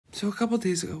So a couple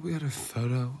days ago, we got a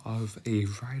photo of a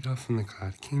rider from the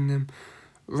Cloud Kingdom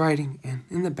riding, and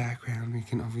in the background, we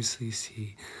can obviously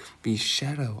see the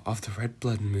shadow of the red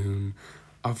blood moon,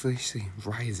 obviously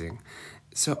rising.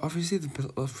 So obviously, the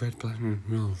red blood moon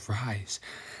will rise,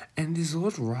 and is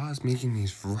Lord Ra's making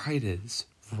these riders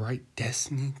write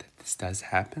destiny that this does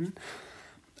happen?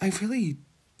 I really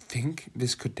think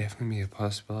this could definitely be a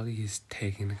possibility. He's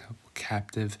taking a couple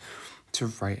captive to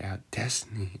write out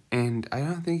destiny, and I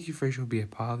don't think Euphrasia will be a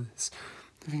part of this.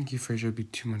 I think Euphrasia would be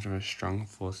too much of a strong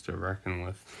force to reckon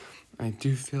with. I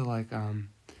do feel like the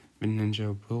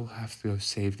ninja will have to go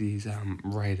save these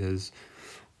writers,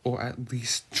 or at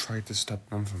least try to stop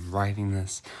them from writing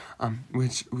this,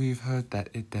 which we've heard that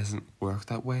it doesn't work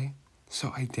that way,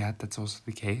 so I doubt that's also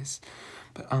the case.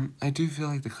 But I do feel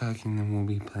like the Cloud Kingdom will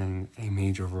be playing a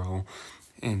major role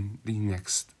in the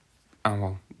next,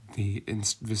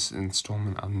 this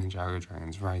installment of Ninjago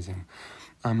Dragons Rising.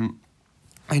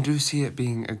 I do see it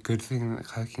being a good thing that the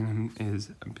Cloud Kingdom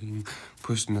is being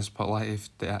pushed in the spotlight if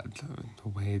the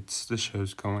way the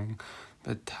show's going.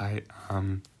 But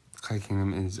Cloud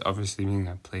Kingdom is obviously being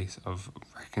a place of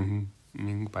reckoning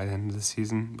by the end of the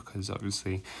season, because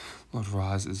obviously Lord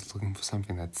Raz is looking for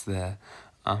something that's there.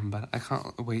 But I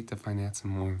can't wait to find out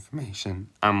some more information.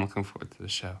 I'm looking forward to the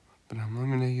show. But let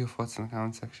me know your thoughts in the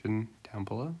comment section down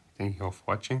below. Thank you all for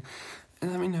watching.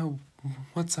 And let me know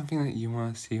what's something that you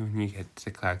want to see when you get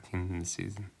to Cloud Kingdom this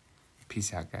season.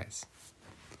 Peace out, guys.